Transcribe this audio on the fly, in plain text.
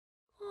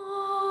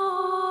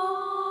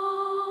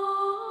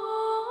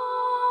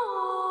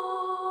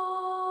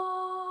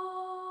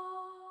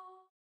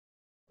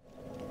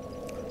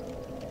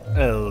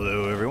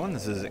Hello everyone,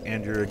 this is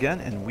Andrew again,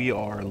 and we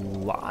are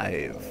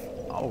live.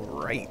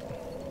 Alright.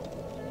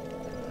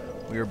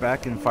 We are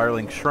back in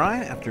Firelink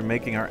Shrine after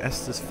making our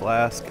Estus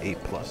Flask a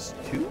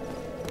 +2.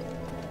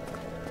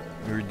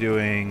 We were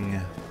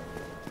doing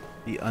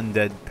the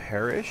Undead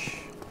Parish.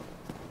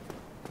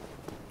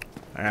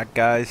 That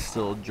guy's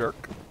still a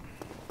jerk.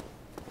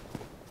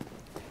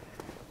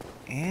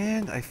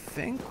 And I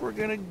think we're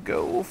gonna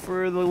go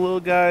for the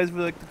little guys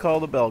we like to call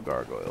the Bell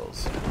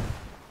Gargoyles.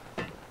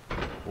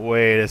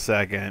 Wait a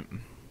second.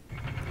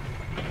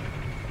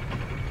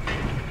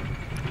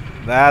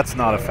 That's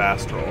not a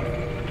fast roll.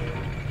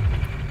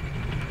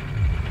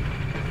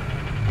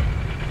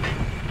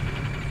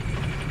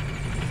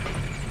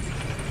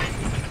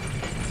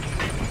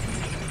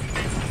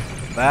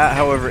 That,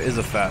 however, is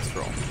a fast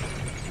roll.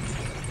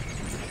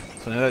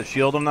 So now that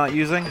shield I'm not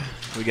using,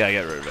 we gotta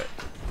get rid of it.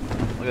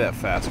 Look at that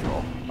fast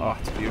roll. Oh,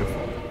 it's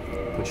beautiful.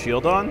 Put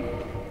shield on.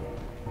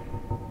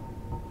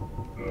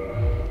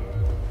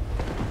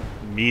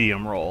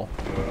 Medium roll.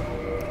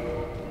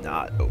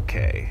 Not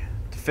okay.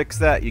 To fix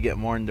that, you get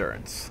more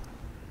endurance.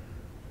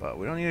 But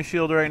we don't need a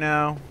shield right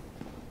now.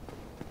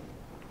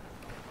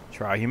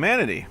 Try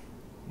humanity.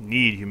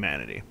 Need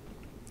humanity.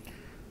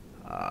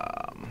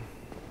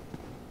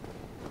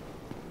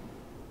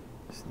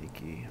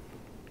 Sneaky.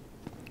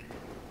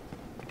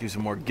 Do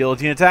some more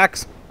guillotine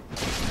attacks.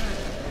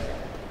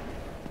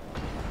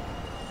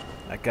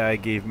 That guy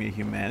gave me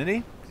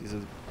humanity. He's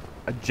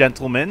a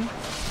gentleman.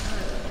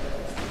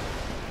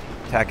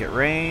 Attack at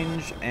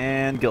range,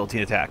 and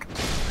guillotine attack.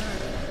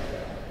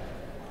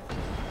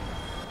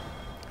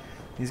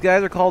 These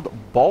guys are called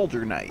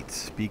Balder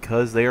Knights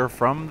because they are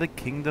from the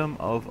kingdom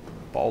of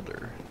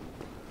Balder.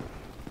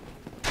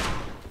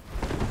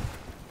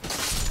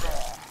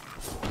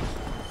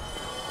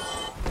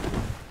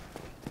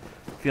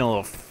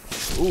 Feeling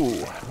a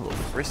little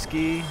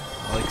frisky.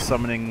 I like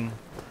summoning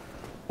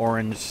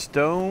orange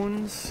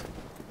stones.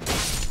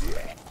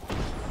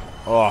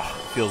 Oh,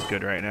 feels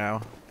good right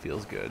now.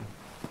 Feels good.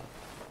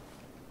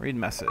 Read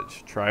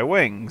message. Try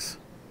wings.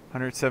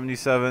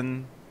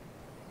 177.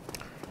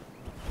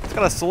 It's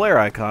got a Solaire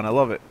icon. I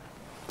love it.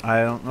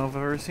 I don't know if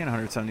I've ever seen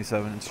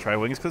 177. It's try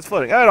wings because it's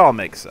floating. It all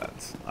makes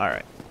sense.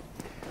 Alright.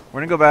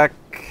 We're going to go back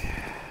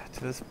to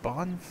this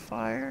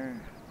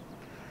bonfire.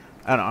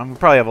 I don't know. I'm going to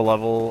probably have a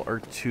level or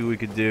two we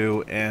could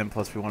do. And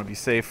plus we want to be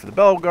safe for the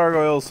Bell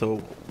Gargoyles. So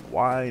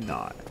why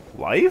not?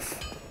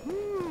 Life?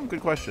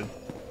 Good question.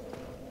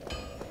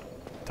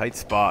 Tight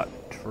spot.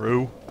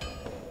 True.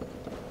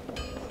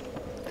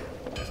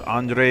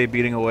 Andre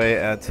beating away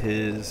at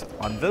his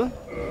anvil.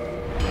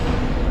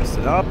 Messed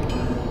it up.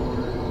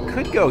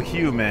 Could go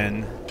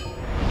human.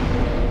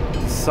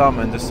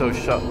 Summon to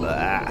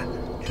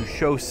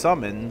show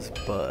summons,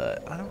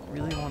 but I don't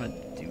really want to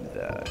do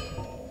that.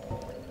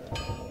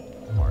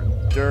 More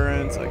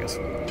endurance, I guess.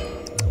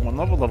 One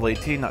level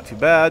 18, not too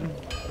bad.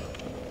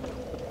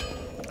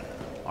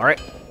 Alright,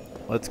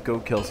 let's go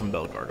kill some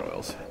Bell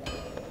Gargoyles.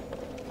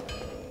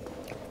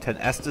 10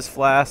 Estus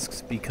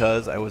Flasks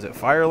because I was at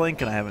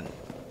Firelink and I haven't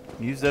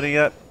used any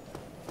yet.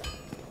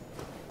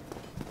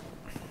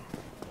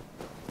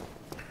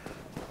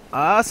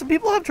 Some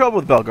people have trouble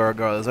with Bell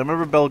Gargoyles. I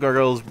remember Bell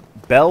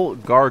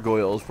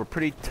Gargoyles were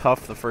pretty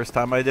tough the first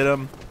time I did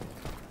them.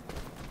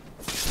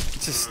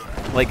 It's just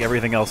like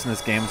everything else in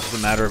this game. It's just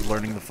a matter of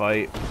learning the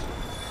fight.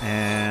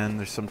 And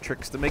there's some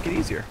tricks to make it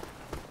easier.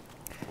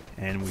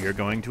 And we are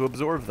going to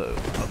absorb those.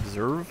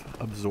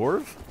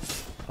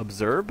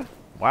 Absorb?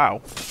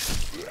 Wow.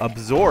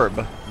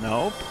 Absorb.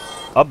 Nope.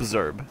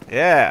 Absorb.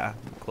 Yeah.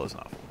 Close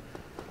enough.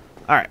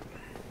 Alright.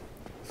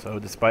 So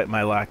despite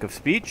my lack of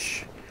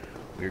speech,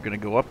 we're going to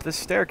go up this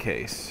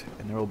staircase.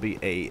 And there will be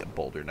a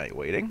Boulder Knight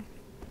waiting.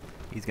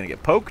 He's going to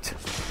get poked.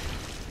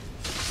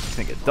 He's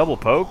going to get double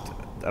poked.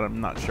 I'm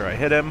not sure I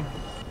hit him.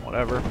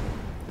 Whatever.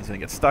 He's going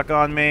to get stuck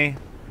on me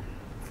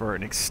for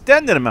an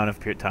extended amount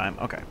of time.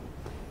 Okay.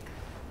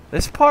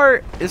 This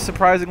part is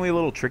surprisingly a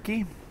little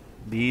tricky.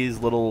 These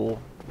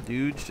little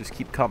dudes just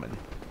keep coming.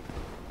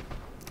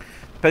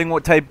 Depending on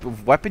what type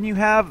of weapon you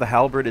have, the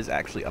halberd is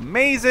actually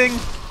amazing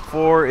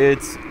for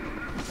its...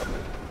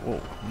 Whoa,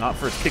 not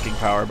for its kicking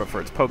power, but for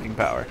its poking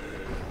power.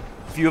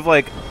 If you have,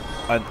 like,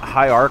 a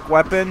high arc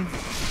weapon,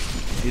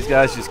 these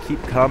guys just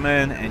keep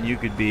coming, and you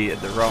could be in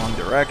the wrong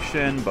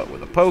direction, but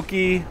with a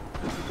pokey,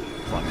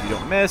 as long as you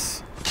don't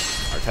miss,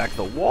 or attack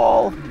the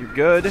wall, you're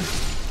good. 2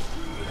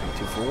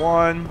 for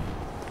 1.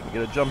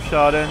 Get a jump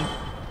shot in.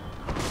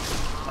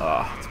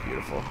 Ah, it's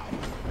beautiful.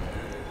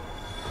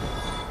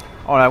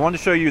 Oh, and I wanted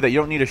to show you that you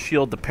don't need a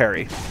shield to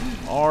parry.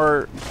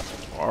 Or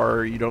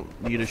you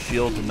don't need a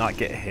shield to not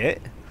get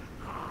hit.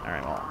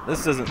 Alright, well,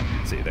 this doesn't...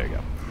 See, there you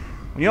go.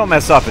 When you don't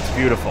mess up, it's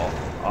beautiful.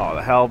 Oh,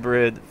 the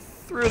halberd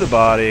through the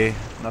body.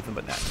 Nothing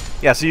but net.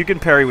 Yeah, so you can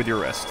parry with your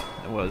wrist.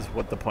 It was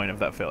what the point of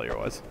that failure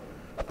was.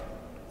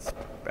 It's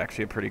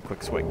actually a pretty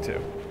quick swing,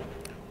 too.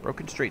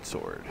 Broken straight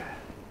sword.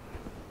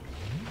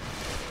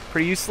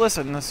 Pretty useless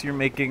unless you're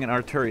making an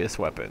Arturius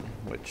weapon,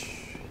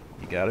 which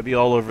you gotta be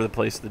all over the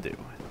place to do.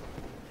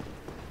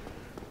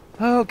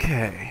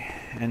 Okay.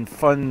 and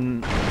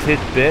fun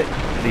tidbit,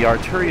 the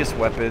Arturius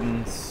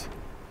weapons,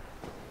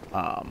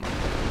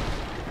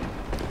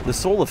 the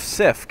Soul of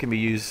Sif can be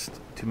used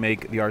to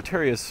make the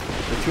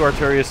two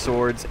Arturius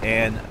swords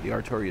and the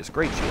Arturius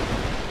Great Shield.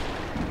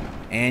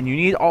 And you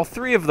need all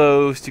three of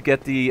those to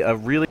get the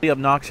really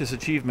obnoxious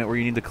achievement where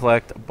you need to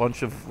collect a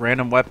bunch of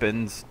random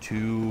weapons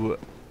to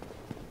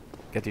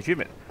get the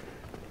achievement.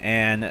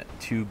 And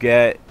to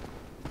get...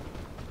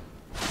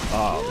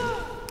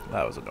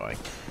 that was annoying.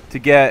 To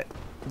get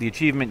the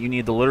achievement, you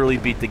need to literally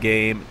beat the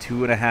game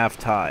 2.5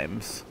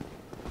 times.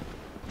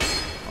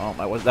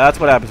 Oh, that's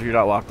what happens when you're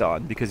not locked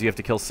on, because you have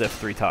to kill Sif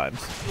 3 times.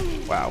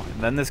 Wow.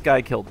 And then this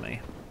guy killed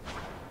me.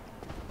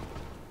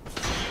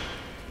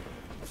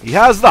 He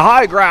has the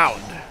high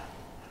ground!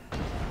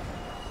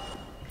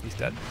 He's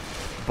dead.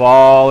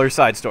 Baller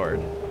side sword.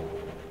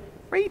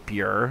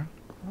 Rapier?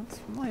 That's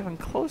not even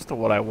close to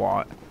what I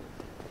want.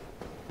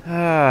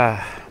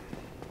 Yeah,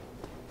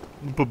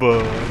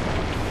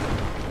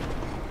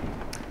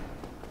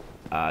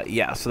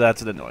 so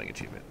that's an annoying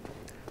achievement.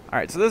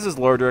 Alright, so this is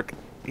Lordran.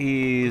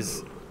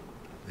 He's...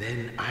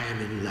 Then I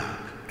am in luck.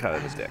 Kind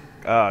of a dick.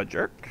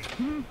 Jerk?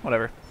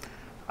 Whatever.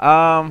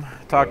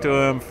 Talk to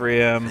him, free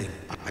him.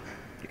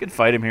 You can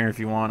fight him here if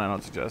you want, I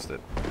don't suggest it.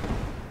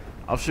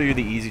 I'll show you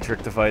the easy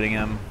trick to fighting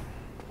him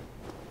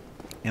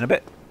in a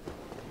bit.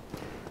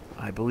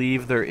 I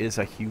believe there is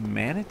a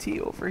humanity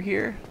over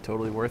here.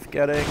 Totally worth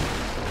getting.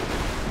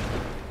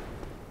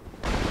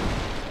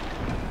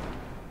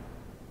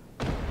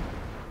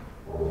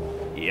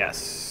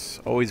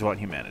 Yes. Always want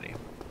humanity.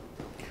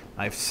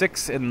 I have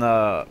 6 in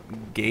the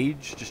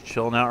gauge, just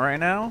chilling out right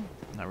now.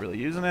 Not really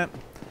using it.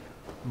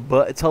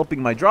 But it's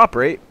helping my drop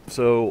rate,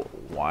 so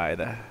why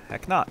the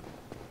heck not?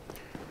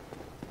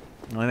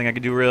 The only thing I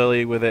can do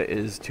really with it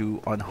is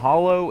to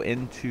unhollow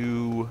and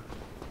to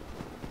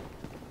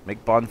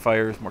make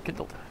bonfires more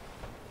kindled.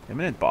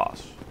 Imminent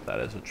boss. That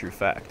is a true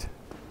fact.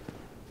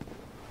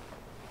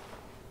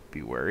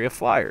 Be wary of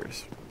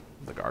flyers.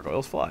 The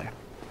gargoyles fly.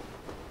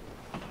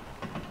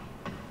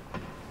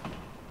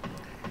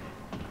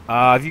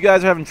 If you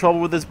guys are having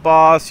trouble with this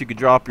boss, you could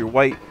drop your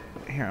white...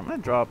 Here, I'm going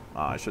to drop... Oh,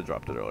 I should have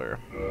dropped it earlier.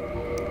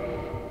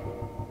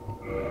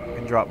 I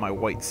can drop my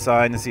white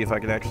sign to see if I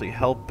can actually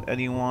help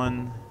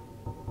anyone.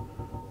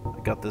 I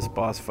got this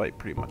boss fight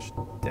pretty much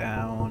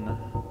down.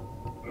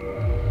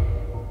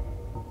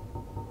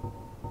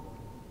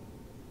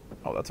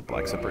 Oh, that's a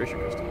black separation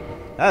crystal.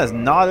 That is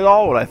not at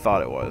all what I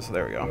thought it was.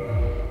 There we go.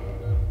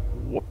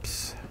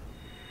 Whoops.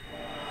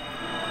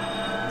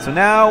 So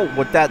now,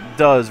 what that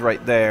does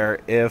right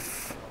there,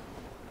 if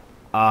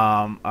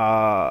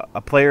another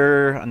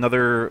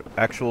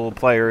actual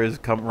player is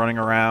running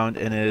around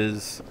and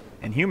is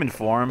in human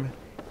form,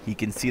 he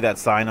can see that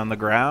sign on the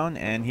ground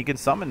and he can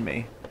summon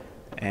me.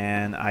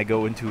 And I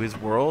go into his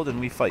world and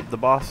we fight the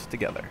boss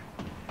together.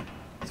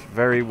 It's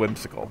very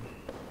whimsical.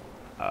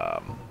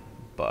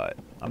 But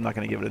I'm not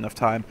going to give it enough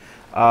time.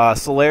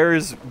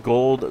 Solaire's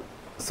gold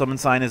summon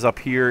sign is up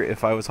here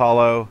if I was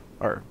hollow,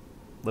 or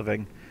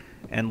living.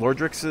 And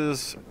Lordric's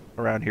is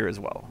around here as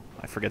well.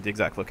 I forget the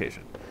exact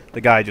location.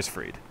 The guy I just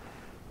freed.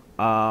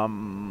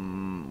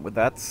 With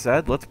that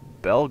said, let's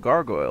Bell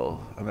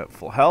Gargoyle. I'm at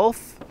full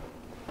health.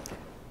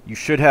 You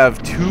should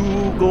have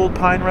 2 gold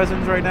pine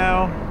resins right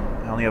now.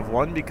 I only have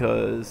 1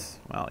 because...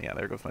 Well, yeah,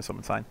 there goes my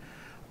summon sign.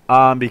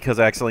 Because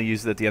I accidentally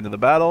used it at the end of the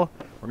battle.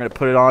 We're going to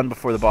put it on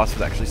before the boss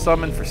is actually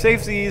summoned for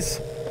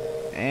safesies.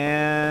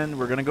 And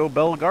we're going to go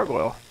Bell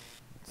Gargoyle.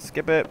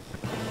 Skip it.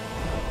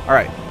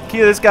 Alright. Key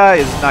to this guy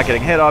is not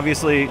getting hit,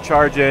 obviously.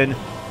 Charge in.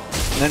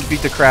 And then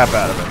beat the crap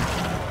out of him.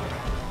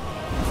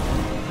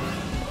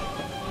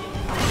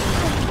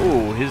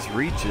 Ooh, his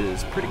reach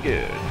is pretty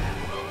good.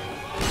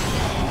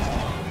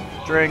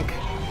 Drink.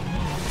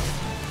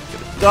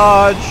 Get a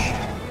dodge.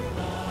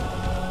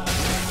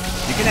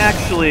 You can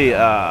actually,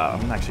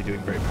 I'm actually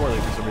doing very poorly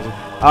for some reason.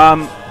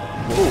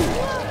 Ooh.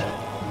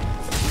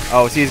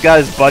 Oh, see, he's got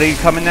his buddy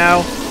coming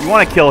now. You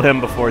want to kill him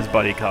before his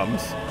buddy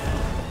comes.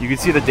 You can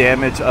see the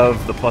damage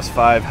of the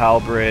 +5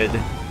 halberd,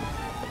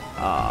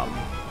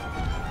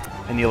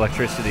 and the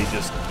electricity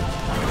just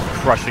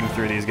crushing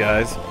through these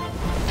guys.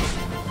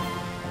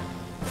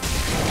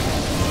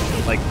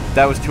 Like,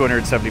 that was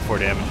 274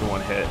 damage in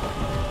 1 hit.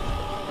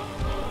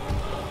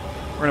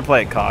 We're going to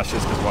play it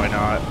cautious, because why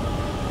not?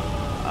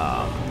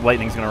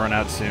 Lightning's going to run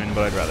out soon,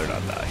 but I'd rather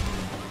not die.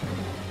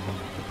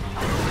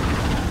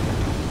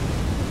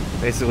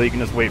 Basically, you can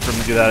just wait for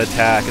him to do that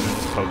attack and then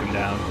just poke him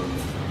down.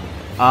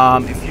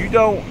 If you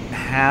don't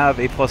have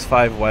a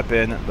 +5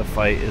 weapon, the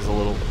fight is a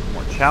little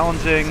more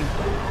challenging.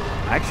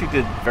 I actually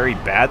did very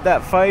bad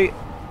that fight.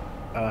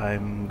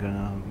 I'm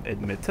going to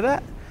admit to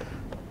that.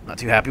 Not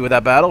too happy with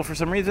that battle for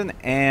some reason.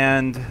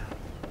 And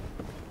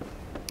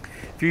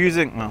if you're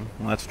using... Well,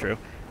 that's true.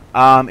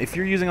 If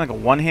you're using like a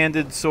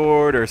one-handed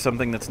sword or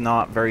something that's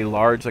not very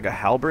large, like a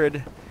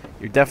halberd,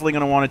 you're definitely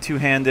going to want to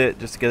two-hand it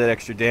just to get that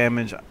extra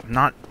damage.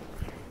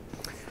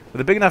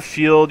 With a big enough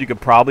shield, you could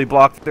probably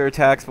block their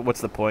attacks, but what's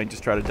the point?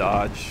 Just try to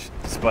dodge,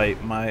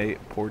 despite my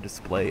poor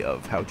display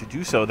of how to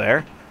do so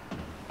there.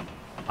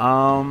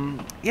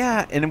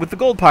 Yeah, and with the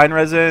gold pine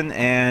resin,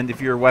 and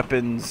if your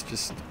weapon's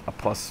just a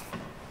plus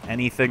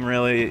anything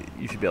really,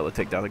 you should be able to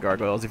take down the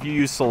gargoyles. If you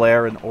use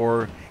Solaire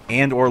or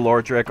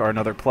Lordran or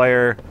another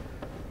player,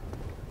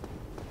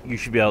 you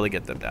should be able to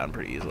get them down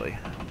pretty easily.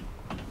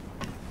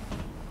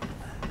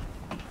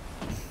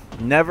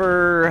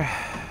 Never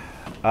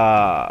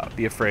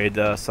be afraid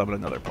to summon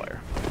another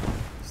player.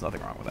 There's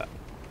nothing wrong with that.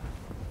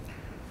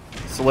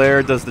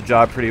 Solaire does the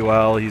job pretty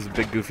well. He's a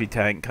big goofy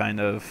tank, kind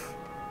of.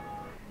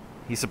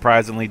 He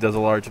surprisingly does a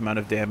large amount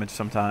of damage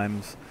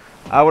sometimes.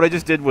 What I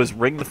just did was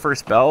ring the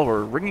first bell.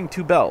 We're ringing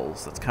 2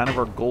 bells. That's kind of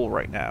our goal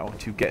right now,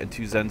 to get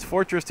into Zen's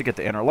Fortress, to get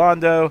to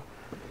Anorlando.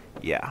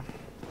 Yeah.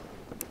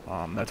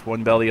 That's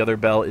 1 bell. The other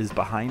bell is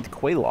behind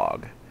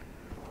Quelaag,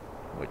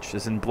 which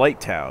is in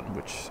Blighttown,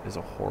 which is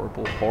a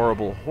horrible,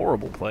 horrible,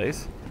 horrible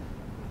place.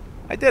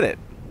 I did it.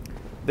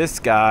 This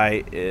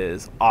guy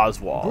is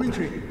Oswald.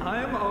 Greeting.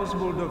 I am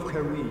Oswald of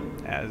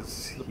Hareen.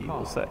 As he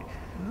will say.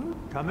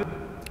 Come in.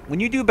 When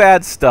you do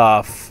bad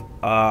stuff,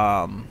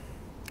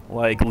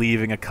 like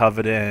leaving a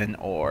covenant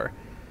or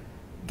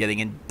getting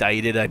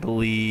indicted, I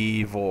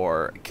believe,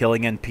 or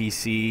killing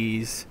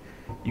NPCs,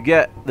 you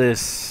get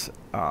this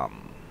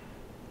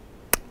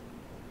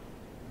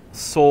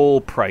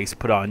soul price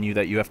put on you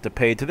that you have to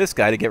pay to this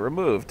guy to get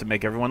removed to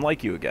make everyone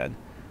like you again.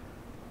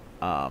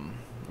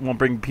 Won't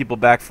bring people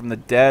back from the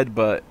dead,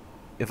 but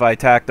if I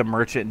attacked a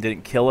merchant and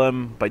didn't kill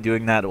him, by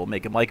doing that it will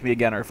make him like me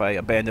again. Or if I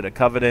abandon a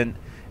covenant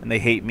and they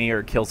hate me,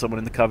 or kill someone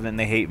in the covenant and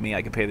they hate me,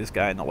 I can pay this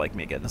guy and they'll like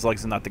me again, as long as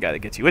it's not the guy that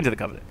gets you into the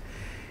covenant.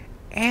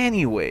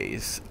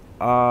 Anyways,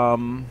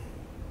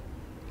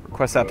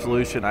 request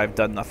absolution. I've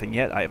done nothing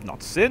yet. I have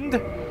not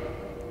sinned,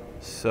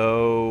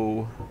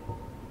 so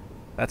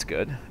that's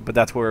good. But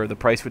that's where the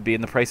price would be,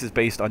 and the price is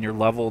based on your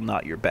level,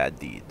 not your bad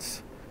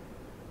deeds.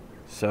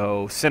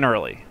 So sin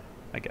early,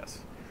 I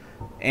guess.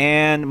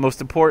 And most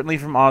importantly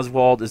from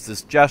Oswald is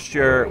this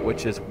gesture,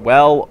 which is,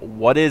 well,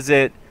 what is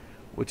it?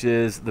 Which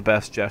is the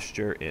best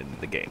gesture in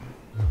the game.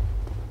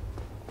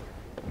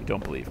 You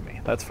don't believe me.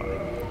 That's fine.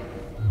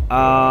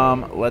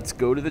 Let's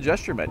go to the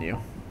gesture menu.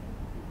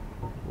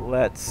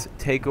 Let's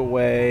take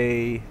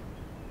away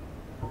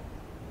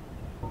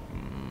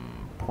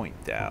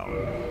point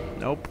down.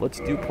 Nope, let's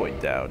do point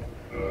down.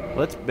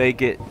 Let's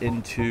make it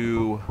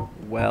into,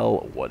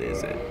 well, what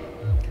is it?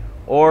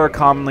 Or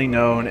commonly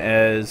known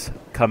as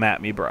come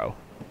at me, bro.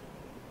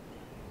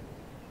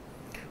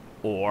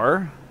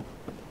 Or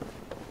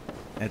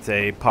it's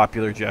a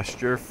popular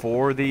gesture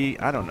for the,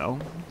 I don't know,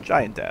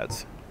 giant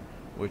dads,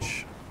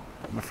 which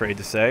I'm afraid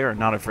to say, or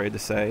not afraid to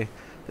say,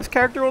 this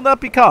character will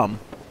not become.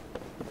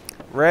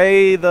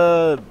 Ray,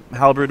 the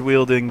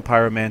halberd-wielding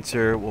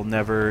pyromancer, will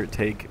never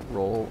take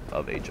role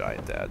of a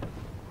giant dad.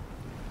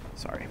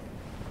 Sorry.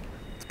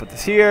 Let's put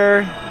this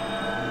here.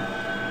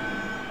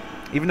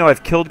 Even though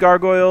I've killed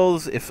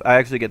gargoyles, if I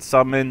actually get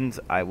summoned,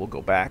 I will go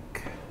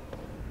back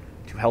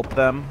to help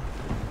them.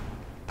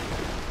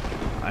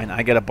 And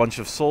I get a bunch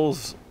of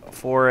souls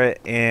for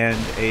it and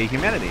a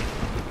humanity.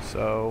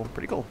 So,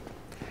 pretty cool.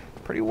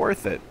 Pretty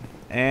worth it.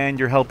 And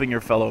you're helping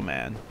your fellow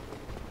man.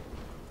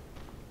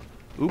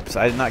 Oops,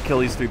 I did not kill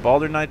these 3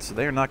 Balder Knights, so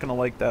they are not going to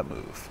like that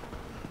move.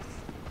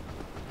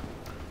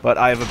 But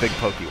I have a big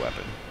pokey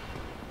weapon.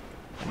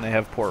 And they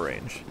have poor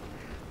range.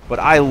 But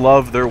I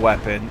love their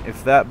weapon.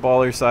 If that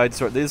baller side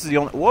sword... This is the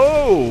only...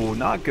 Whoa!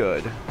 Not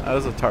good. That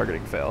was a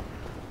targeting fail.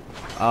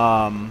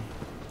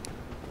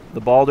 The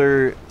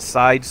Balder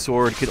side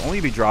sword can only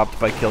be dropped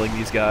by killing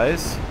these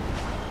guys.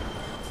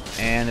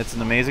 And it's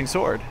an amazing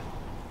sword.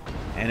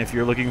 And if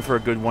you're looking for a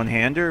good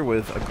one-hander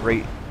with a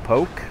great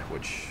poke,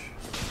 which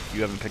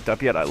you haven't picked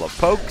up yet, I love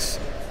pokes,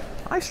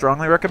 I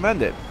strongly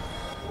recommend it.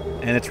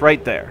 And it's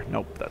right there.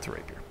 Nope, that's a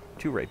rapier.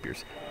 2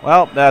 rapiers.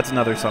 Well, that's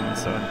another summon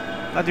stone.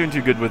 Not doing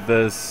too good with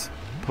this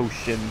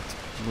potion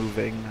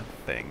moving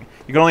thing.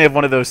 You can only have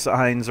one of those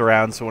signs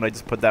around, so when I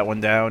just put that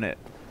one down, it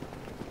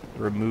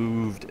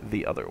removed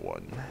the other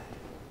one.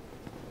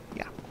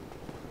 Yeah.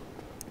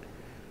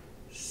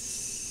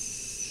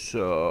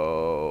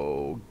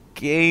 So,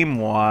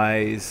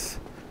 game-wise,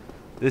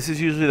 this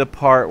is usually the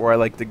part where I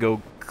like to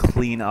go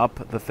clean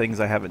up the things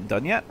I haven't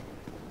done yet.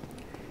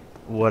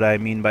 What I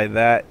mean by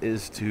that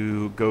is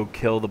to go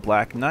kill the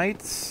Black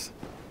Knights.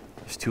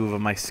 There's 2 of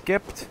them I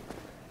skipped.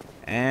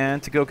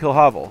 And to go kill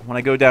Havel. When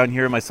I go down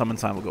here, my summon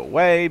sign will go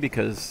away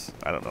because,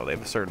 I don't know, they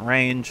have a certain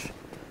range.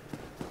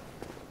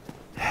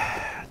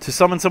 To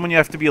summon someone, you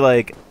have to be,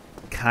 like,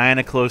 kind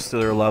of close to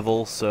their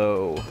level,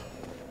 so...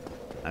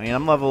 I mean,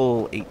 I'm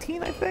level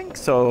 18, I think,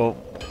 so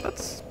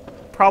that's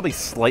probably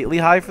slightly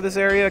high for this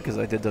area because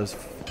I did those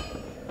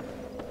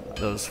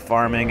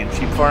farming and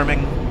sheep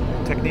farming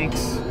techniques.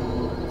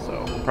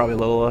 So, probably a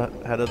little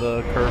ahead of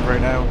the curve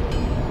right now.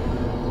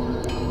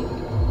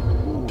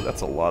 Ooh,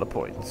 that's a lot of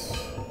points.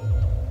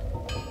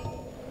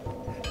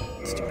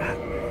 Let's do that.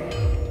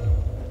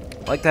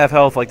 Like to have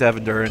health, like to have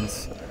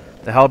endurance.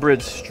 The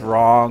halberd's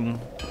strong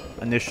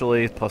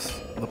initially, plus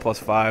the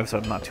 +5, so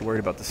I'm not too worried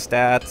about the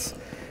stats.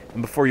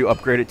 And before you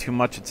upgrade it too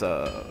much, it's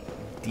a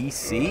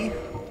DC.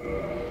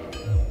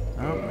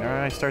 Oh,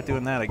 I start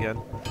doing that again.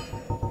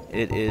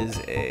 It is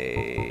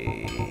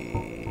a...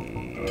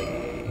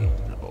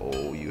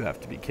 Oh, you have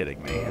to be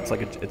kidding me. It's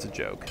like it's a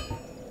joke.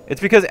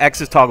 It's because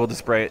X is toggle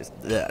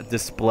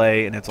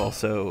display, and it's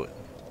also...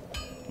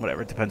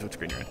 Whatever, it depends what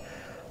screen you're in.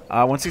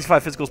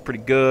 165 physical is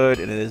pretty good,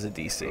 and it is a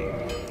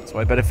DC. So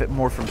I benefit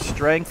more from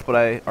strength,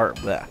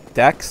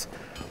 dex,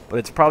 but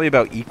it's probably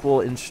about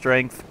equal in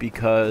strength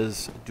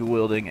because dual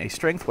wielding a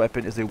strength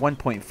weapon is a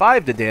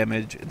 1.5 to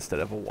damage instead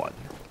of a 1.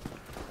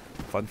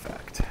 Fun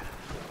fact. I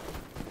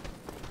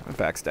haven't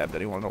backstabbed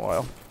anyone in a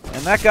while.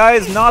 And that guy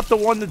is not the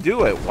one to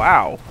do it.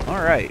 Wow.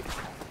 Alright.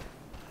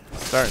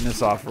 Starting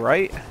this off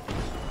right.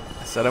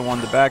 I said I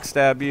wanted to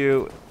backstab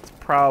you. It's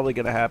probably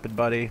going to happen,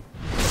 buddy.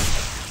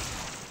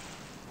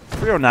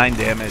 309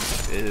 damage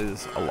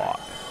is a lot.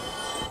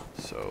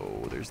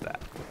 So there's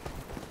that.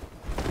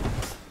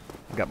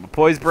 I got my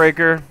poise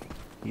breaker.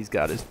 He's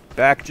got his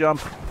back jump.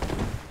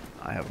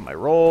 I have my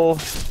roll.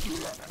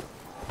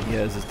 He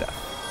has his death.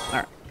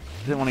 Alright.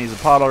 Didn't want to use a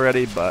pot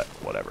already, but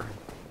whatever.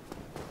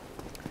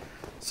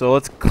 So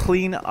let's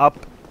clean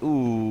up.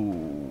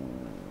 Ooh.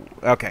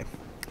 Okay.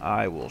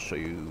 I will show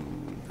you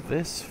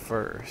this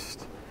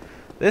first.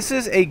 This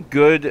is a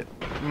good...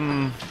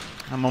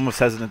 I'm almost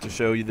hesitant to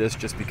show you this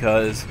just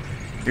because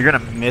you're going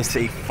to miss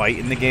a fight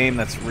in the game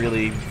that's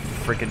really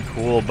freaking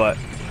cool, but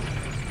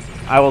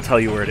I will tell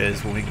you where it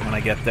is when I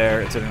get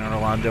there. It's in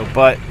Orlando,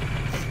 but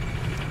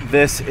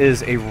this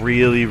is a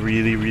really,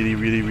 really, really,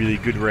 really, really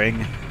good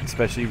ring,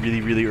 especially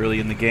really, really early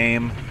in the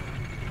game,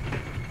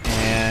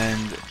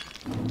 and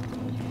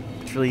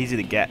it's really easy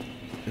to get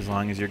as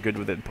long as you're good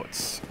with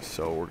inputs,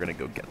 so we're going to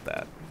go get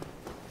that.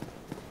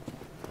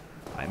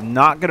 I'm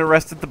not going to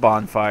rest at the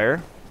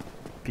bonfire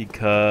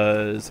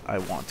because I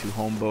want to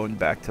homebone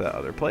back to that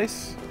other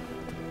place.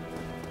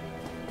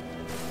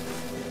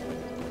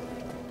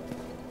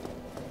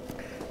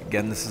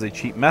 Again, this is a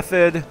cheap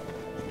method.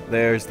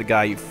 There's the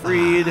guy you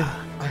freed.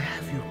 I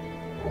have you.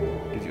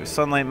 Gives you a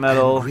sunlight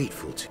medal. I'm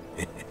grateful to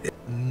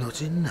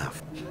Not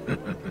enough.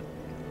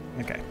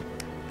 Okay.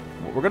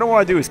 What we're going to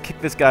want to do is kick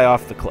this guy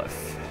off the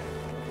cliff.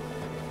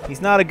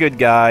 He's not a good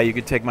guy. You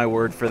could take my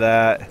word for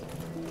that.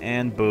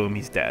 And boom,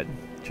 he's dead.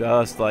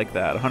 Just like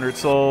that. 100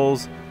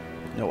 souls.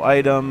 No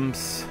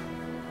items.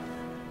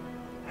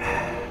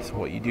 So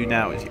what you do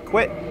now is you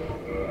quit.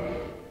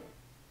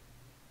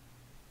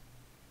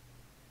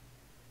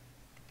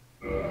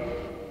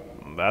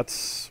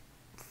 That's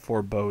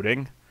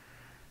foreboding.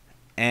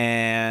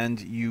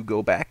 And you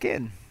go back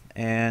in.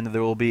 And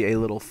there will be a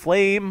little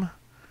flame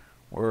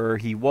where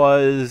he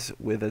was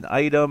with an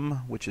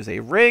item, which is a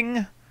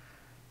ring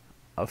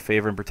of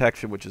favor and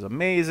protection, which is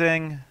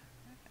amazing.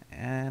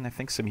 And I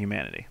think some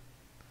humanity.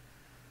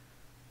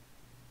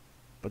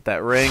 But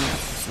that ring,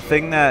 the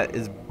thing that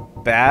is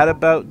bad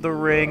about the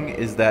ring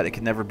is that it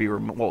can never be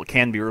removed. Well, it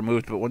can be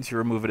removed, but once you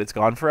remove it, it's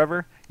gone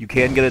forever. You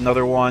can get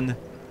another one,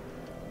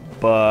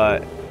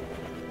 but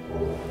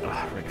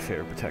ring of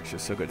favor protection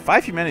is so good.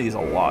 5 humanity is a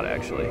lot,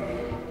 actually.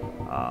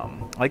 I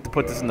like to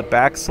put this in the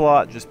back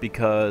slot just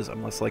because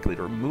I'm less likely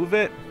to remove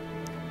it.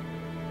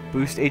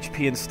 Boost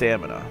HP and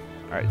stamina.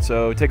 All right,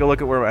 so take a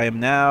look at where I am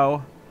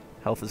now.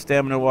 Health and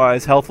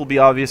stamina-wise. Health will be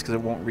obvious because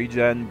it won't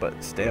regen,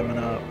 but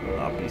stamina will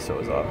not be so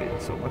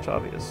obvious. So much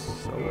obvious.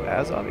 So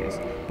as obvious.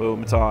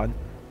 Boom, it's on.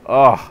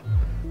 Oh,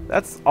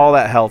 that's all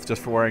that health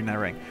just for wearing that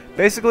ring.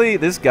 Basically,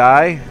 this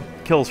guy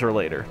kills her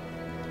later.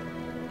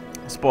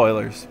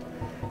 Spoilers.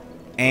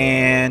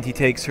 And he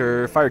takes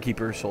her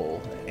Firekeeper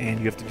soul. And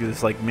you have to do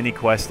this like mini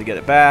quest to get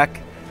it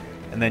back.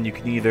 And then you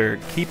can either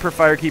keep her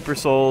Firekeeper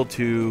soul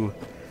to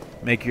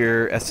make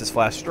your Estus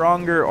Flask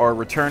stronger, or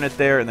return it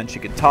there and then she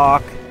can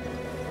talk.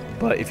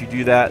 But if you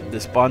do that,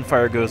 this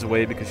bonfire goes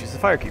away because she's the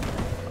Firekeeper.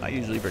 I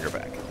usually bring her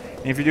back.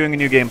 And if you're doing a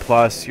New Game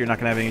Plus, you're not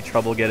going to have any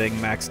trouble getting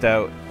maxed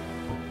out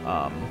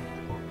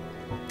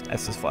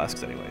Estus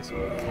Flasks anyways.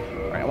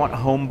 Alright, I want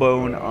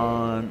Homebone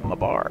on my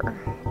bar.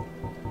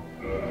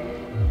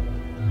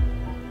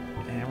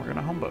 And we're going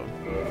to Homebone.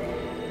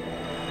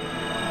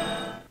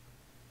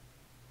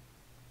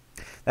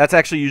 That's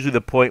actually usually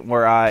the point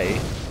where I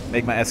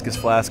make my Estus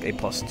Flask a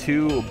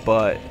 +2,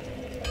 but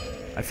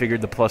I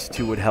figured the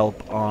 +2 would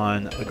help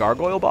on the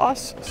Gargoyle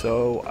boss,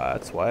 so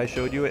that's why I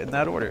showed you it in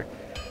that order.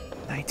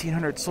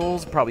 1900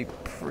 souls, probably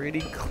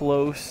pretty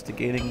close to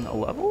gaining a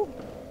level?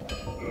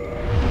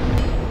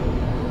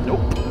 Nope,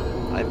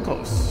 I'm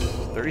close.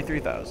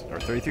 33,000, or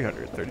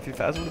 3,300.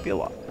 33,000 would be a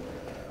lot.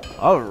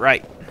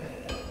 Alright.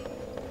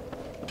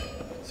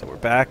 So we're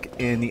back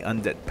in the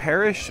Undead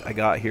Parish. I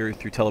got here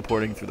through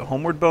teleporting through the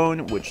Homeward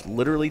Bone, which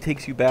literally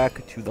takes you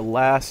back to the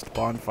last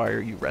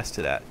bonfire you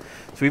rested at.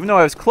 So even though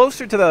I was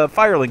closer to the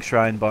Firelink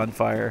Shrine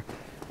bonfire,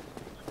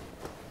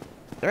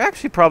 they're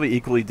actually probably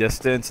equally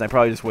distanced, and I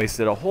probably just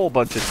wasted a whole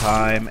bunch of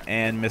time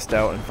and missed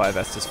out on 5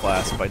 Estus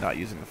Flasks by not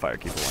using the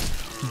Firekeeper one.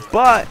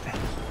 But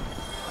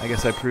I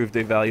guess I proved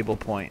a valuable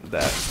point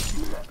that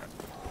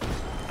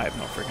I have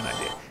no freaking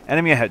idea.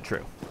 Enemy ahead,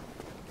 true.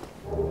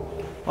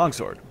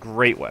 Longsword,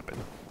 great weapon.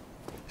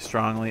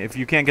 Strongly. If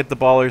you can't get the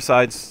Balder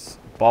side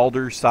sword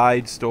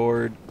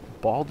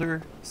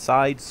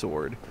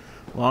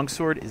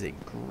Longsword is a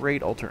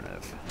great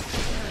alternative.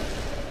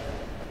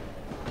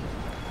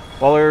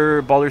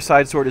 Balder's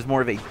side sword is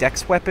more of a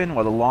dex weapon,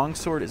 while the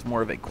longsword is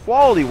more of a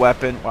quality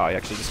weapon. Wow, I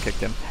actually just kicked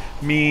him.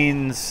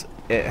 Means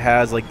it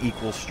has like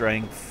equal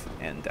strength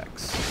and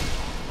dex.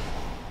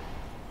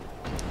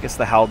 I guess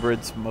the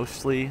halberd's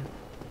mostly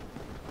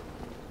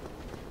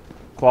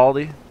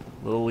quality,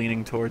 a little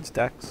leaning towards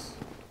dex.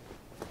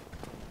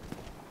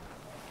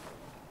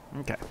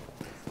 Okay,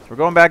 so we're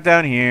going back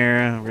down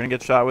here. We're gonna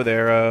get shot with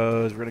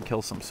arrows. We're gonna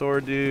kill some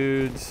sword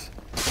dudes.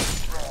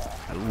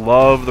 I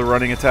love the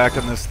running attack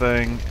on this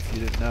thing, if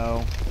you didn't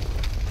know.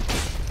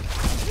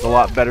 It's a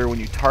lot better when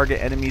you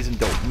target enemies and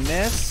don't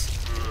miss.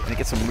 And it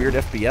gets some weird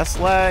FPS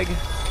lag.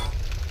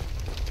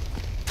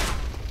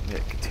 You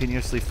get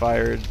continuously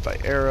fired by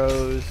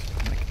arrows.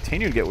 And I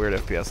continue to get weird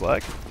FPS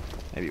lag.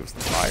 Maybe it was the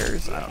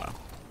fires, I don't know.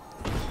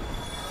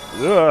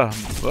 Ugh.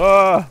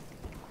 Ah.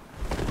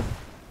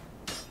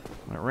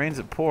 When it rains,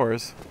 it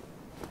pours.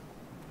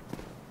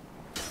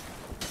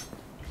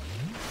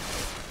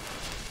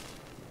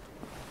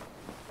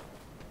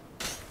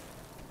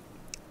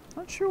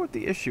 Not sure what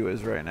the issue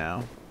is right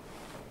now.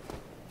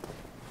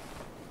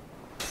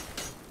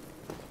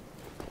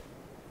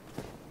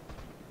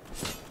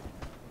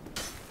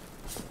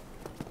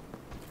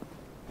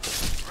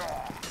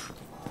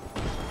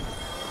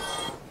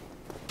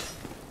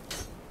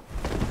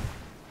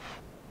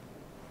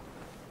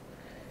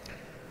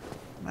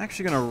 I'm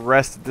actually going to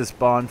rest at this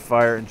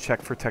bonfire and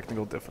check for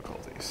technical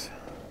difficulties.